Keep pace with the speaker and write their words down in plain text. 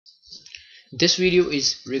This video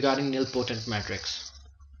is regarding nilpotent matrix.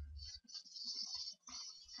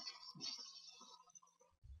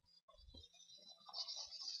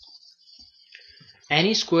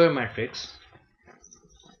 Any square matrix,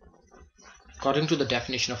 according to the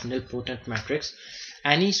definition of nilpotent matrix,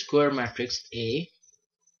 any square matrix A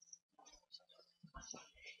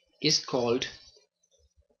is called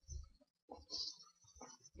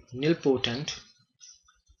nilpotent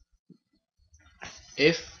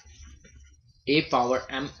if A power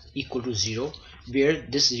m equal to 0, where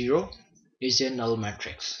this 0 is a null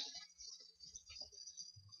matrix.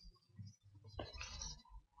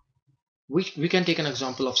 We can take an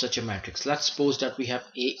example of such a matrix. Let's suppose that we have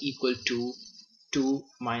A equal to 2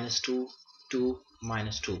 minus 2, 2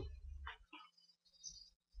 minus 2.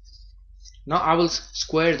 Now I will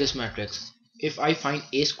square this matrix. If I find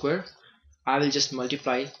A square, I will just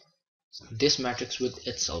multiply this matrix with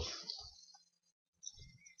itself.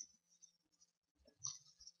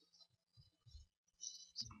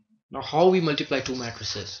 Now how we multiply two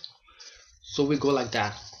matrices? So we go like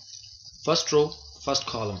that. First row, first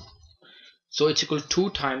column. So it's equal to 2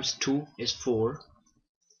 times 2 is 4,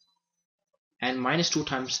 and minus 2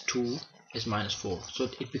 times 2 is minus 4. So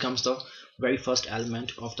it becomes the very first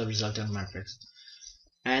element of the resultant matrix.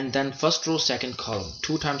 And then first row, second column,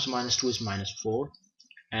 2 times minus 2 is minus 4,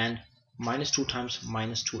 and minus 2 times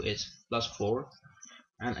minus 2 is plus 4,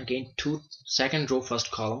 and again second row,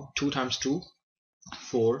 first column, 2 times 2,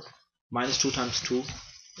 4, minus 2 times 2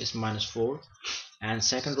 is minus 4, and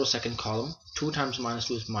second row, second column, 2 times minus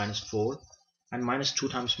 2 is minus 4, and minus 2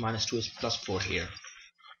 times minus 2 is plus 4 here.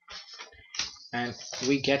 And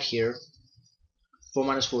we get here 4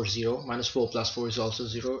 minus 4 is 0, minus 4 plus 4 is also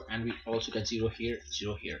 0, and we also get 0 here,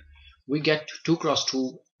 0 here. We get 2 cross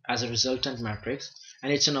 2 as a resultant matrix,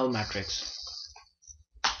 and it's a null matrix.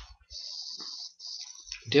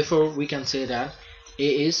 Therefore we can say that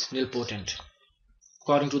A is nilpotent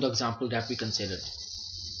according to the example that we considered,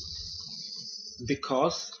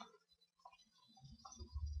 because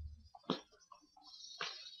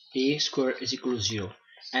A square is equal to 0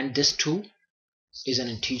 and this 2 is an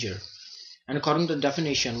integer, and according to the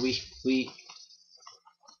definition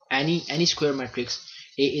any square matrix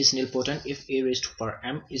A is nilpotent if A raised to power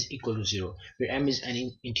m is equal to 0, where m is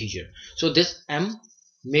any integer. So this m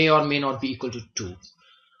may or may not be equal to 2,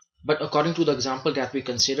 but according to the example that we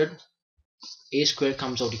considered, A square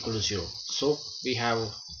comes out equal to 0. So we have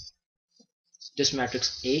this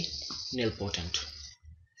matrix A nilpotent.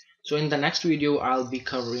 So in the next video I'll be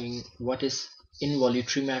covering what is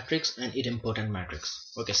involutory matrix and idempotent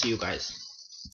matrix. Okay, see you guys.